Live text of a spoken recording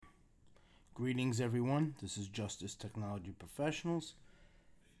Greetings, everyone. This is Justice Technology Professionals,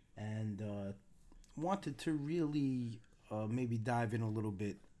 and wanted to really maybe dive in a little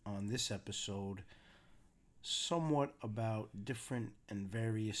bit on this episode, somewhat about different and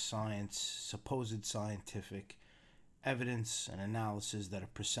various supposed scientific evidence and analysis that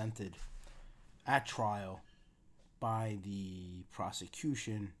are presented at trial by the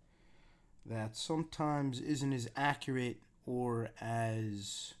prosecution that sometimes isn't as accurate or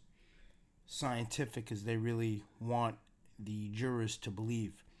as scientific as they really want the jurors to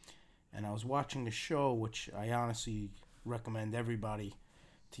believe. And I was watching the show, which I honestly recommend everybody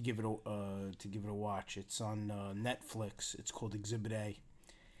to give it a watch. It's on Netflix. It's called Exhibit A.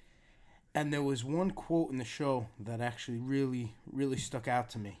 And there was one quote in the show that actually really stuck out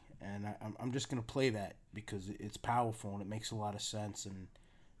to me. And I'm just going to play that because it's powerful and it makes a lot of sense, and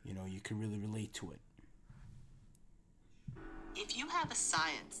you can really relate to it. If you have a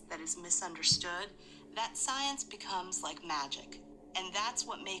science that is misunderstood, that science becomes like magic. And that's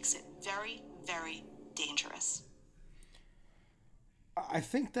what makes it very, very dangerous. I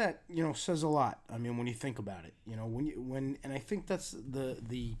think that says a lot. I mean, when you think about it, and I think that's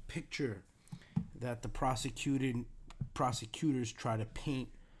the picture that the prosecutors try to paint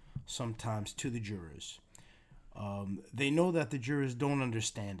sometimes to the jurors. They know that the jurors don't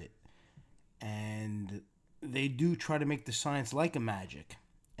understand it, and they do try to make the science like a magic.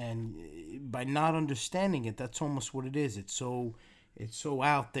 And by not understanding it, that's almost what it is. It's so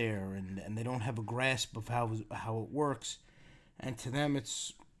out there, and they don't have a grasp of how it works. And to them, it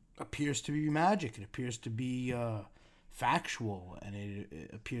appears to be magic. It appears to be factual, and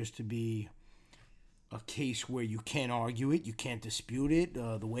it appears to be a case where you can't argue it, you can't dispute it.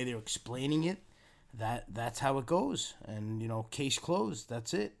 The way they're explaining it, that's how it goes. And case closed.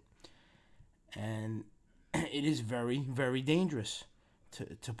 That's it. And it is very, very dangerous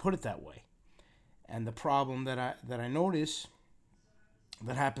to put it that way. And the problem that I notice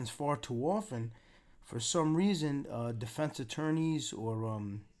that happens far too often, for some reason, defense attorneys or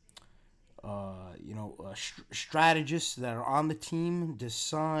strategists that are on the team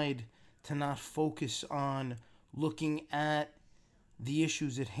decide to not focus on looking at the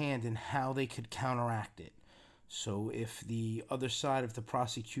issues at hand and how they could counteract it. So if the other side of the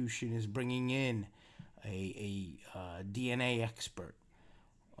prosecution is bringing in a DNA expert,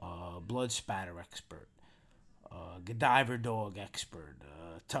 blood spatter expert, Godiva dog expert,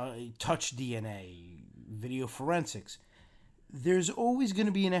 touch DNA, video forensics, there's always going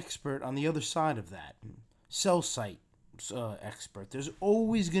to be an expert on the other side of that. Cell site expert. There's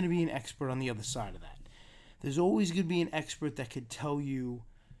always going to be an expert on the other side of that. There's always going to be an expert that could tell you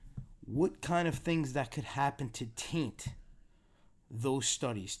what kind of things that could happen to taint those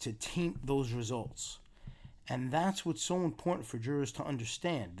studies, to taint those results. And that's what's so important for jurors to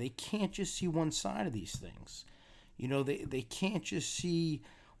understand. They can't just see one side of these things. They can't just see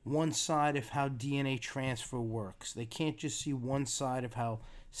one side of how DNA transfer works. They can't just see one side of how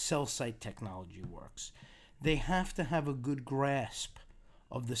cell site technology works. They have to have a good grasp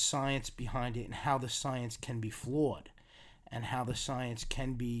of the science behind it and how the science can be flawed and how the science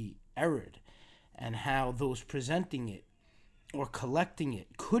can be errored and how those presenting it or collecting it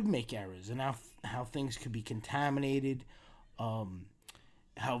could make errors, and how things could be contaminated,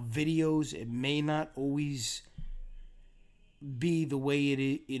 how videos, it may not always be the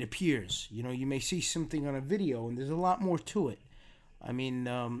way it appears. You may see something on a video and there's a lot more to it. I mean,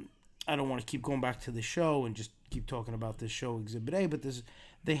 I don't want to keep going back to the show and just keep talking about this show, Exhibit A, but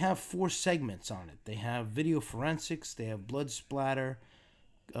they have 4 segments on it. They have video forensics, they have blood splatter,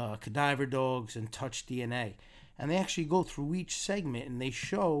 cadaver dogs, and touch DNA. And they actually go through each segment and they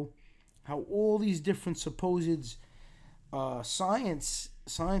show how all these different supposed sciences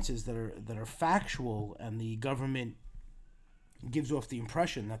that are factual, and the government gives off the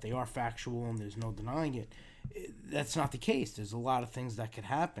impression that they are factual and there's no denying it. That's not the case. There's a lot of things that could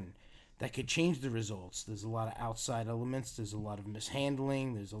happen that could change the results. There's a lot of outside elements. There's a lot of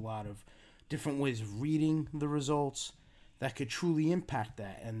mishandling. There's a lot of different ways of reading the results that could truly impact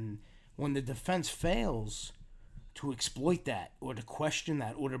that. And when the defense fails to exploit that or to question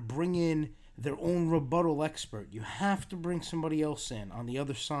that or to bring in their own rebuttal expert, you have to bring somebody else in on the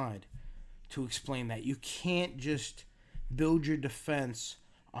other side to explain that. You can't just build your defense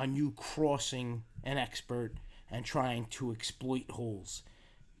on you crossing an expert and trying to exploit holes.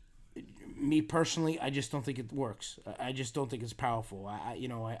 Me personally, I just don't think it works. I just don't think it's powerful.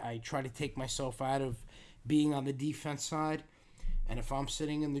 I try to take myself out of being on the defense side, and if I'm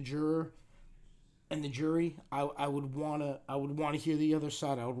sitting in the jury, I would want to hear the other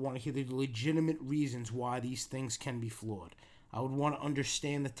side. I would want to hear the legitimate reasons why these things can be flawed. I would want to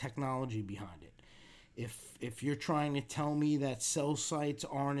understand the technology behind it. If you're trying to tell me that cell sites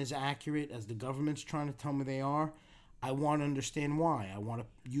aren't as accurate as the government's trying to tell me they are, I want to understand why. I want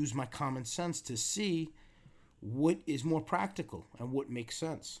to use my common sense to see what is more practical and what makes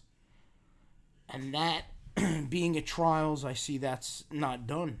sense. And that, being at trials, I see that's not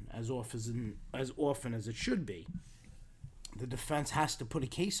done as often as it should be. The defense has to put a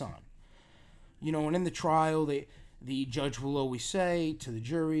case on. And in the trial, the judge will always say to the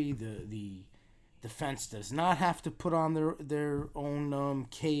jury, the defense does not have to put on their own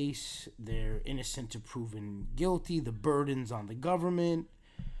case. They're innocent to proven guilty. The burden's on the government.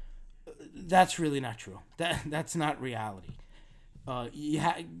 That's really not true. That's not reality.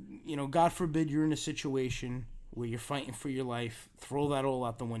 God forbid you're in a situation where you're fighting for your life. Throw that all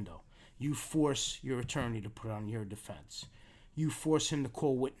out the window. You force your attorney to put on your defense. You force him to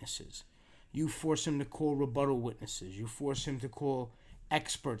call witnesses. You force him to call rebuttal witnesses. You force him to call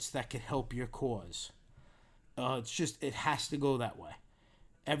experts that could help your cause. It has to go that way.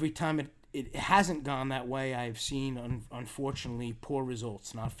 Every time it hasn't gone that way, I've seen, unfortunately, poor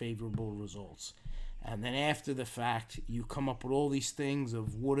results, not favorable results. And then after the fact, you come up with all these things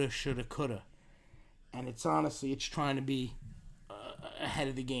of woulda, shoulda, coulda. And it's trying to be ahead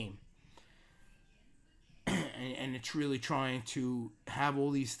of the game. And it's really trying to have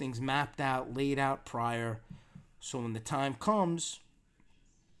all these things mapped out, laid out prior, so when the time comes,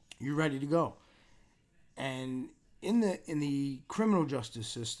 you're ready to go. And in the criminal justice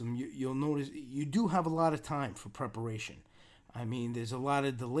system, you'll notice you do have a lot of time for preparation. I mean, there's a lot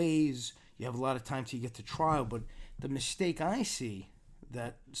of delays. You have a lot of time till you get to trial. But the mistake I see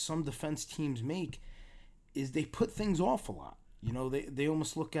that some defense teams make is they put things off a lot. They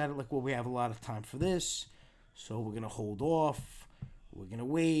almost look at it like, well, we have a lot of time for this, so we're going to hold off. We're going to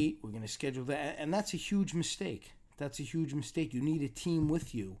wait. We're going to schedule that. And that's a huge mistake. You need a team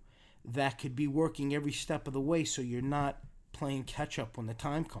with you that could be working every step of the way so you're not playing catch-up when the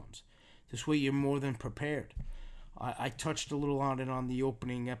time comes. This way you're more than prepared. I touched a little on it on the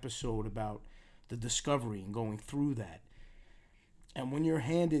opening episode about the discovery and going through that. And when you're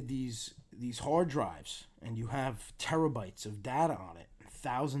handed these hard drives and you have terabytes of data on it,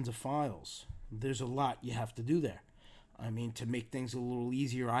 thousands of files, there's a lot you have to do there. I mean, to make things a little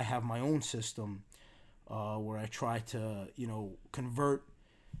easier, I have my own system where I try to, convert,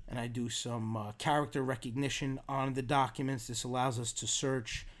 and I do some character recognition on the documents. This allows us to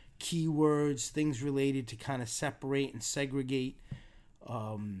search keywords, things related to kind of separate and segregate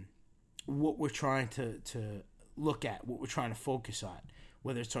what we're trying to look at, what we're trying to focus on,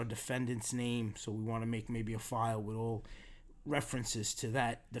 whether it's our defendant's name, so we want to make maybe a file with all references to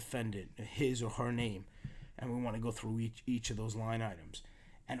that defendant, his or her name, and we want to go through each of those line items.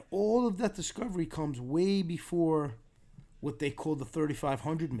 And all of that discovery comes way before what they call the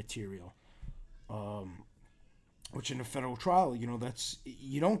 3500 material, which in a federal trial,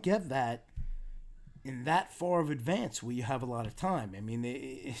 you don't get that in that far of advance where you have a lot of time. I mean,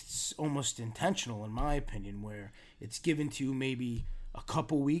 it's almost intentional, in my opinion, where it's given to you maybe a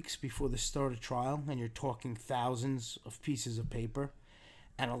couple weeks before the start of trial, and you're talking thousands of pieces of paper,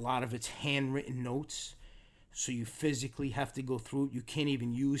 and a lot of it's handwritten notes. So you physically have to go through it. You can't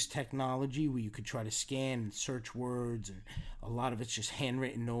even use technology where you could try to scan and search words, and a lot of it's just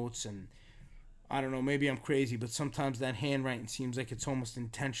handwritten notes. And I don't know, maybe I'm crazy, but sometimes that handwriting seems like it's almost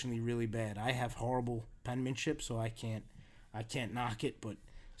intentionally really bad. I have horrible penmanship, so I can't knock it, but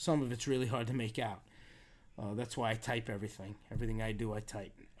some of it's really hard to make out. That's why I type everything. Everything I do, I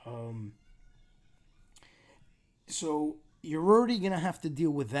type. So you're already going to have to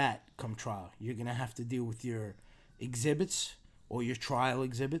deal with that come trial. You're going to have to deal with your exhibits or your trial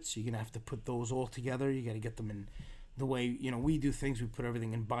exhibits. You're going to have to put those all together. You got to get them in the way, we do things. We put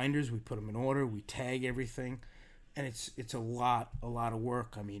everything in binders. We put them in order. We tag everything. And it's a lot of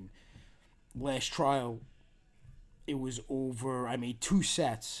work. I mean, last trial, it was over, I made 2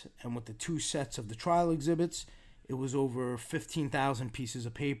 sets. And with the 2 sets of the trial exhibits, it was over 15,000 pieces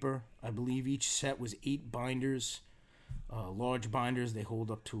of paper. I believe each set was 8 binders. Large binders, they hold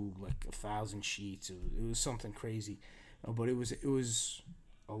up to like 1,000 sheets. It was something crazy, but it was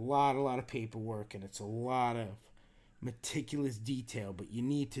a lot of paperwork, and it's a lot of meticulous detail. But you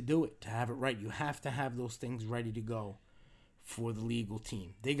need to do it to have it right. You have to have those things ready to go for the legal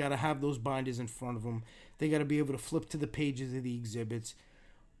team. They got to have those binders in front of them. They got to be able to flip to the pages of the exhibits.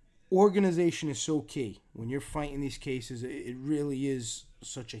 Organization is so key when you're fighting these cases. It really is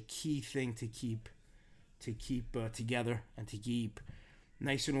such a key thing to keep together and to keep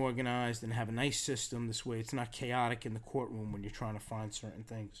nice and organized and have a nice system. This way it's not chaotic in the courtroom when you're trying to find certain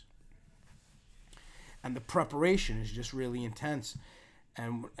things. and the preparation is just really intense,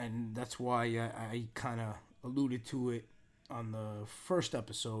 and that's why I kind of alluded to it on the first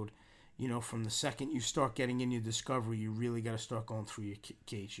episode. From the second you start getting in your discovery, you really got to start going through your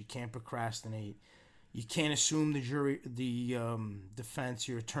case. You can't procrastinate. You can't assume the defense,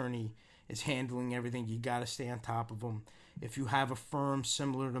 your attorney, is handling everything. You got to stay on top of them. If you have a firm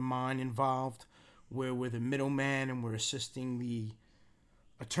similar to mine involved, where we're the middleman and we're assisting the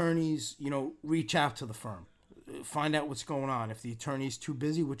attorneys, reach out to the firm. Find out what's going on. If the attorney is too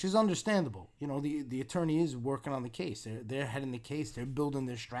busy, which is understandable, the attorney is working on the case. They're heading the case. They're building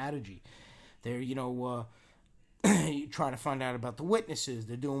their strategy. They're trying to find out about the witnesses.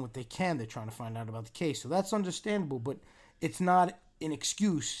 They're doing what they can. They're trying to find out about the case. So that's understandable, but it's not an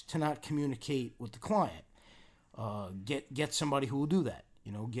excuse to not communicate with the client. Get somebody who will do that.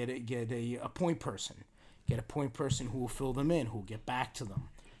 Get a point person. Get a point person who will fill them in, who will get back to them.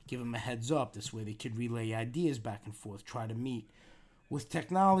 Give them a heads up. This way they could relay ideas back and forth, try to meet. With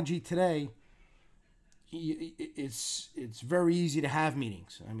technology today, it's very easy to have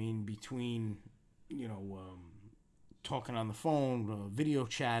meetings. I mean, between, talking on the phone, video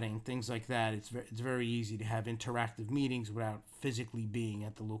chatting, things like that, it's very easy to have interactive meetings without physically being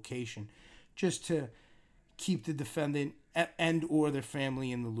at the location, just to keep the defendant and or their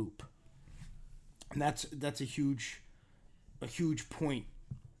family in the loop. And that's a huge point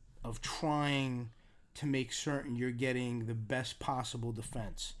of trying to make certain you're getting the best possible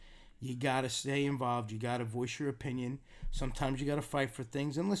defense. You got to stay involved. You got to voice your opinion. Sometimes you got to fight for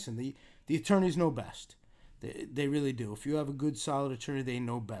things. And listen, the attorneys know best. They really do. If you have a good, solid attorney, they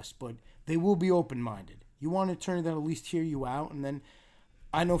know best. But they will be open-minded. You want an attorney that'll at least hear you out. And then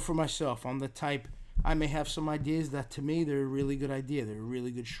I know for myself, I'm the type, I may have some ideas that to me, they're a really good idea. They're a really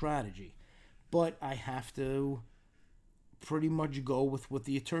good strategy. But I have to pretty much go with what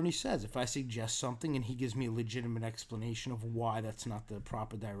the attorney says. If I suggest something and he gives me a legitimate explanation of why that's not the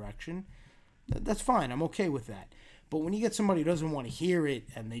proper direction, that's fine. I'm okay with that. But when you get somebody who doesn't want to hear it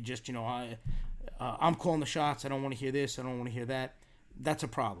and they just, I'm calling the shots, I don't want to hear this, I don't want to hear that, that's a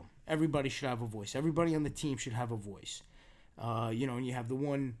problem. Everybody should have a voice. Everybody on the team should have a voice. And you have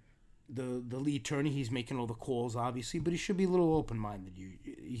the lead attorney, he's making all the calls, obviously, but he should be a little open-minded.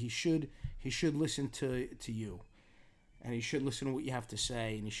 He should listen to you. And he should listen to what you have to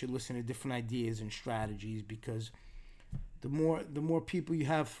say, and he should listen to different ideas and strategies, because the more people you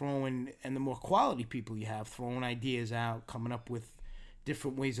have throwing, and the more quality people you have throwing ideas out, coming up with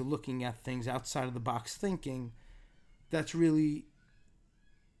different ways of looking at things outside of the box thinking, that's really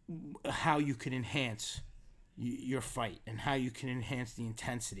how you can enhance your fight and how you can enhance the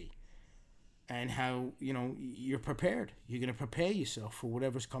intensity and how, you're prepared. You're going to prepare yourself for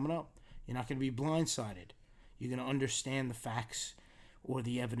whatever's coming up. You're not going to be blindsided. You're going to understand the facts or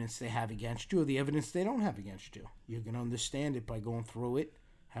the evidence they have against you or the evidence they don't have against you. You're going to understand it by going through it,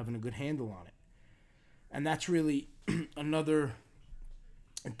 having a good handle on it. And that's really another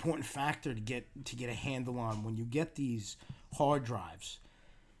important factor to get a handle on. When you get these hard drives,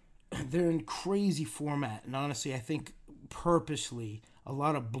 they're in crazy format. And honestly, I think purposely a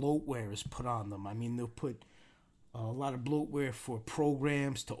lot of bloatware is put on them. I mean, they'll put a lot of bloatware for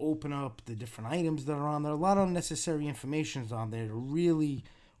programs to open up the different items that are on there. A lot of unnecessary information is on there to really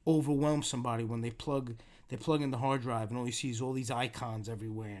overwhelm somebody when they plug in the hard drive and all you see is all these icons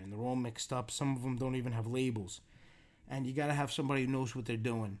everywhere and they're all mixed up. Some of them don't even have labels. And you got to have somebody who knows what they're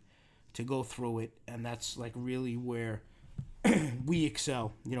doing to go through it. And that's like really where we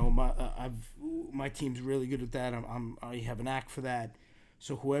excel. My team's really good at that. I have an knack for that.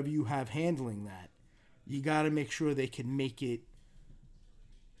 So whoever you have handling that, you got to make sure they can make it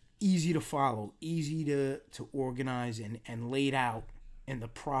easy to follow, easy to organize and laid out in the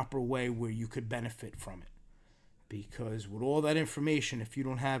proper way where you could benefit from it. Because with all that information, if you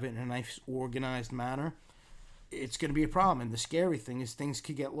don't have it in a nice organized manner, it's going to be a problem. And the scary thing is things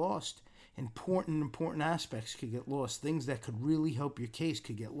could get lost. Important aspects could get lost. Things that could really help your case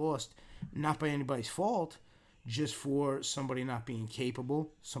could get lost, not by anybody's fault, just for somebody not being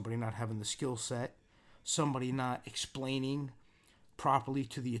capable, somebody not having the skill set, somebody not explaining properly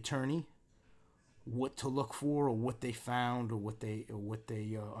to the attorney what to look for or what they found or what they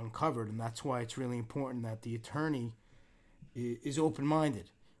uncovered. And that's why it's really important that the attorney is open-minded,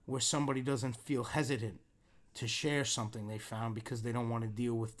 where somebody doesn't feel hesitant to share something they found because they don't want to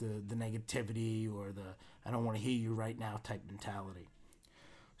deal with the negativity or the I don't want to hear you right now type mentality.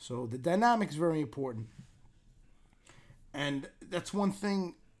 So the dynamic is very important. And that's one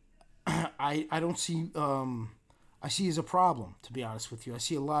thing I don't see, I see as a problem, to be honest with you. I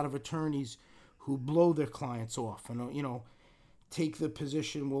see a lot of attorneys who blow their clients off. And, take the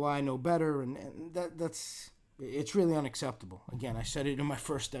position, well, I know better, and it's really unacceptable. Again, I said it in my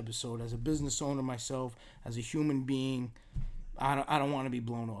first episode. As a business owner myself, as a human being, I don't want to be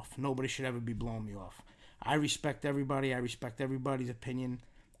blown off. Nobody should ever be blowing me off. I respect everybody. I respect everybody's opinion.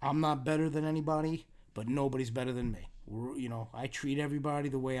 I'm not better than anybody, but nobody's better than me. I treat everybody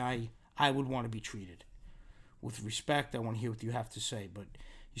the way I would want to be treated. With respect, I want to hear what you have to say. But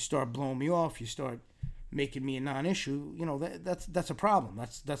you start blowing me off, you start making me a non-issue, that's a problem.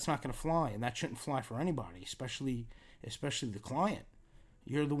 That's not going to fly, and that shouldn't fly for anybody, especially the client.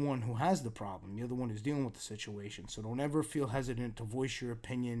 You're the one who has the problem. You're the one who's dealing with the situation. So don't ever feel hesitant to voice your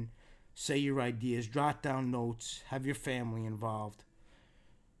opinion, say your ideas, jot down notes, have your family involved.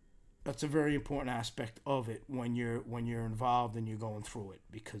 That's a very important aspect of it when you're involved and you're going through it,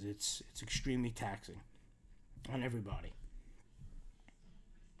 because it's extremely taxing on everybody.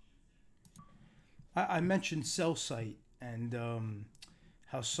 I mentioned cell site and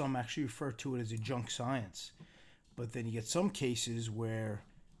how some actually refer to it as a junk science, but then you get some cases where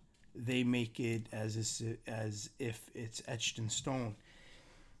they make it as if it's etched in stone.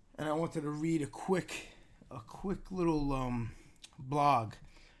 And I wanted to read a quick little blog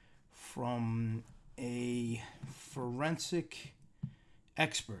from a forensic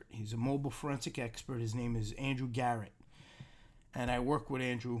expert. He's a mobile forensic expert. His name is Andrew Garrett, and I work with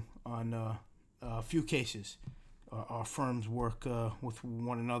Andrew on a few cases. Our firms work with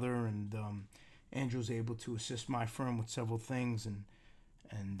one another, and Andrew's able to assist my firm with several things,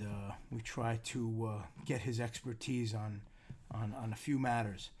 and we try to get his expertise on a few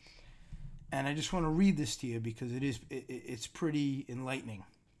matters. And I just want to read this to you because it's pretty enlightening.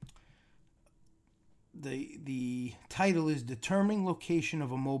 The title is Determining Location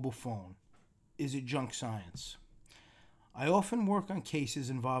of a Mobile Phone. Is it junk science? I often work on cases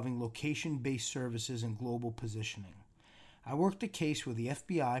involving location-based services and global positioning. I worked a case where the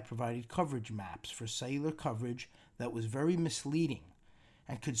FBI provided coverage maps for cellular coverage that was very misleading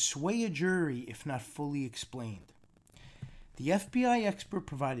and could sway a jury if not fully explained. The FBI expert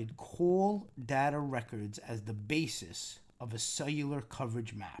provided call data records as the basis of a cellular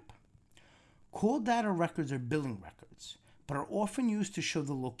coverage map. Call data records are billing records, but are often used to show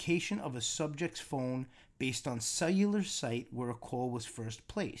the location of a subject's phone based on cellular site where a call was first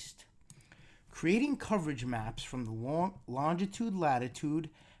placed. Creating coverage maps from the longitude, latitude,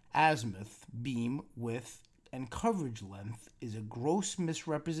 azimuth, beam, width, and coverage length is a gross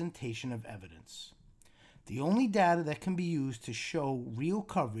misrepresentation of evidence. The only data that can be used to show real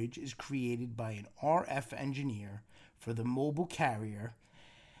coverage is created by an RF engineer for the mobile carrier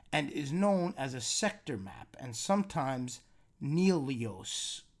and is known as a sector map and sometimes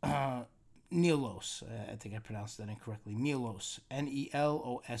NELOS. NELOS, I think I pronounced that incorrectly. NELOS,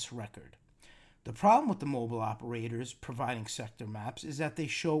 NELOS record. The problem with the mobile operators providing sector maps is that they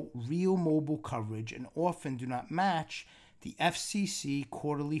show real mobile coverage and often do not match the FCC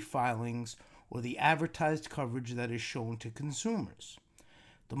quarterly filings or the advertised coverage that is shown to consumers.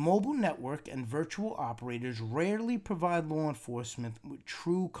 The mobile network and virtual operators rarely provide law enforcement with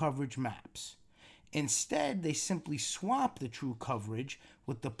true coverage maps. Instead, they simply swap the true coverage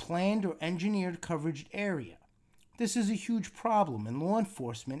with the planned or engineered coverage area. This is a huge problem, and law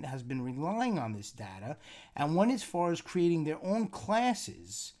enforcement has been relying on this data and went as far as creating their own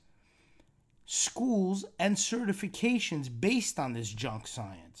classes, schools, and certifications based on this junk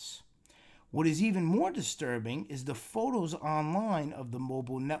science. What is even more disturbing is the photos online of the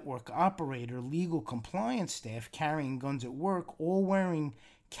mobile network operator, legal compliance staff carrying guns at work, all wearing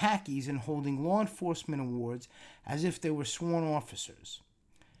khakis and holding law enforcement awards as if they were sworn officers.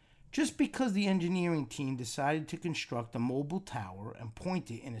 Just because the engineering team decided to construct a mobile tower and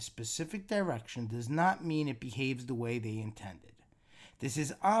point it in a specific direction does not mean it behaves the way they intended. This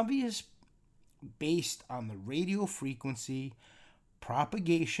is obvious based on the radio frequency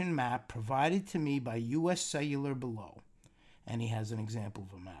propagation map provided to me by US Cellular below. And he has an example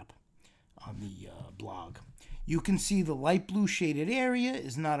of a map on the blog. You can see the light blue shaded area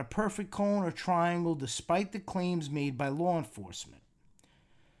is not a perfect cone or triangle despite the claims made by law enforcement.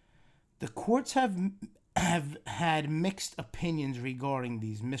 The courts have had mixed opinions regarding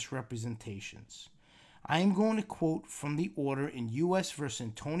these misrepresentations. I am going to quote from the order in U.S. v.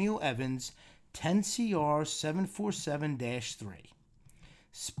 Antonio Evans, 10 CR 747-3.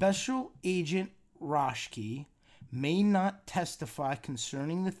 Special Agent Roschke may not testify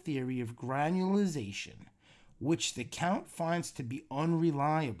concerning the theory of granulization, which the count finds to be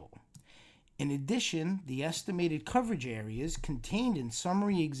unreliable. In addition, the estimated coverage areas contained in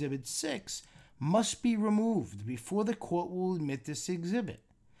Summary Exhibit 6 must be removed before the court will admit this exhibit.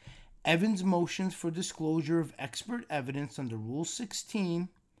 Evans' motions for disclosure of expert evidence under Rule 16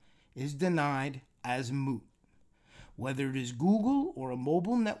 is denied as moot. Whether it is Google or a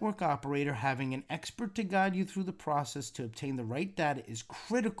mobile network operator, having an expert to guide you through the process to obtain the right data is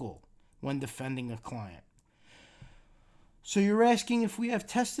critical when defending a client. So you're asking if we have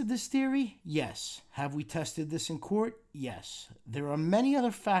tested this theory? Yes. Have we tested this in court? Yes. There are many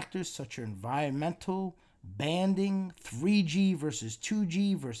other factors such as environmental, banding, 3G versus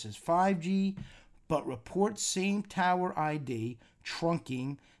 2G versus 5G, but reports same tower ID,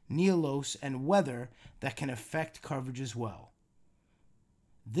 trunking, NELOS, and weather that can affect coverage as well.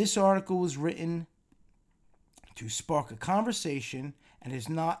 This article was written to spark a conversation and is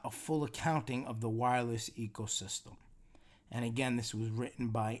not a full accounting of the wireless ecosystem. And again, this was written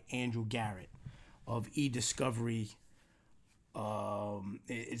by Andrew Garrett of eDiscovery.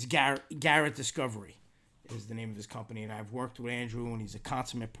 It's Garrett Discovery is the name of his company. And I've worked with Andrew, and he's a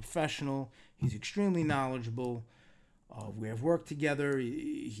consummate professional. He's extremely knowledgeable. We have worked together.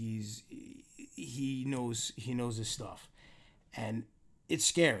 He knows his stuff. And it's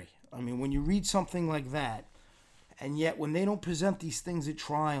scary. I mean, when you read something like that, and yet when they don't present these things at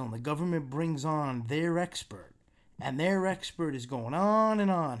trial and the government brings on their expert, and their expert is going on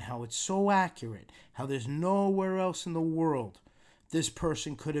and on, how it's so accurate, how there's nowhere else in the world this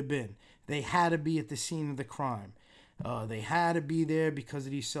person could have been. They had to be at the scene of the crime. They had to be there because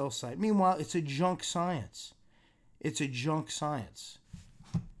of these cell sites. Meanwhile, it's a junk science. It's a junk science.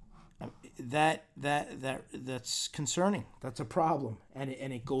 That's concerning. That's a problem. And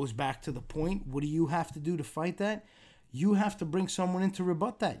it goes back to the point, what do you have to do to fight that? You have to bring someone in to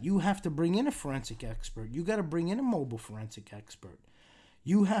rebut that. You have to bring in a forensic expert. You got to bring in a mobile forensic expert.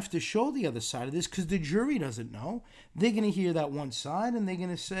 You have to show the other side of this because the jury doesn't know. They're going to hear that one side and they're going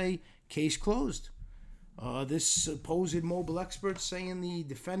to say, case closed. This supposed mobile expert saying the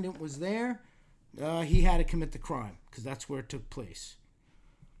defendant was there, he had to commit the crime because that's where it took place.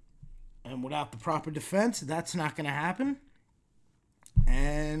 And without the proper defense, that's not going to happen.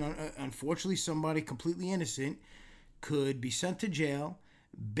 And unfortunately, somebody completely innocent could be sent to jail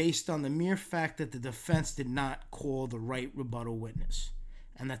based on the mere fact that the defense did not call the right rebuttal witness.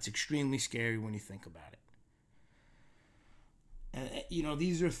 And that's extremely scary when you think about it. And,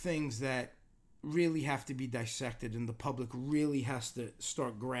 these are things that really have to be dissected, and the public really has to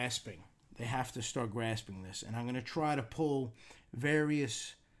start grasping. They have to start grasping this. And I'm going to try to pull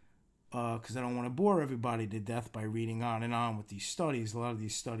various, because I don't want to bore everybody to death by reading on and on with these studies. A lot of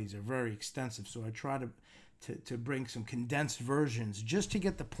these studies are very extensive, so I try to bring some condensed versions just to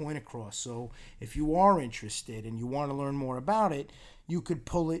get the point across. So if you are interested and you want to learn more about it, you could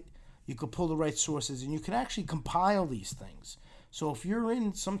pull the right sources, and you can actually compile these things. So if you're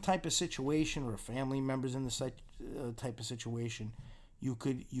in some type of situation, or a family member's in the type of situation, you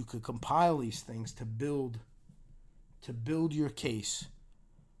could compile these things to build your case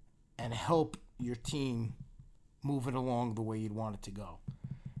and help your team move it along the way you'd want it to go.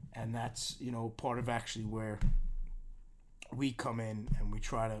 And that's, part of actually where we come in, and we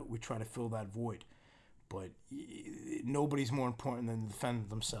try to fill that void. But nobody's more important than the defendant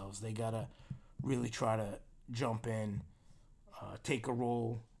themselves. They gotta really try to jump in, take a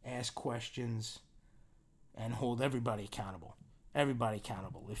role, ask questions, and hold everybody accountable. Everybody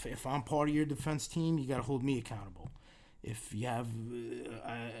accountable. If I'm part of your defense team, you gotta hold me accountable. If you have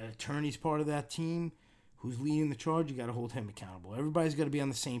an attorney's part of that team who's leading the charge, you got to hold him accountable. Everybody's got to be on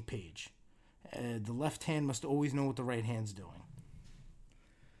the same page. The left hand must always know what the right hand's doing.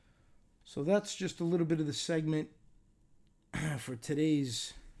 So that's just a little bit of the segment for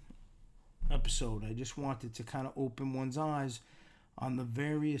today's episode. I just wanted to kind of open one's eyes on the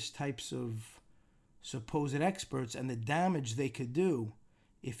various types of supposed experts and the damage they could do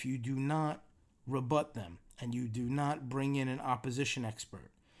if you do not rebut them and you do not bring in an opposition expert.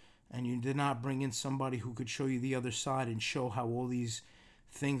 And you did not bring in somebody who could show you the other side and show how all these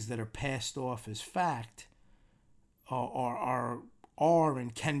things that are passed off as fact are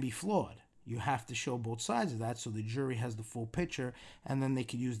and can be flawed. You have to show both sides of that so the jury has the full picture, and then they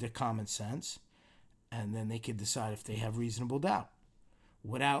could use their common sense, and then they could decide if they have reasonable doubt.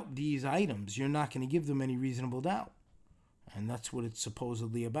 Without these items, you're not going to give them any reasonable doubt. And that's what it's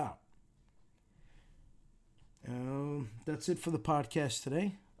supposedly about. That's it for the podcast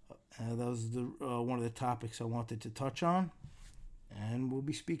today. That was one of the topics I wanted to touch on, and we'll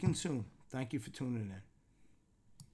be speaking soon. Thank you for tuning in.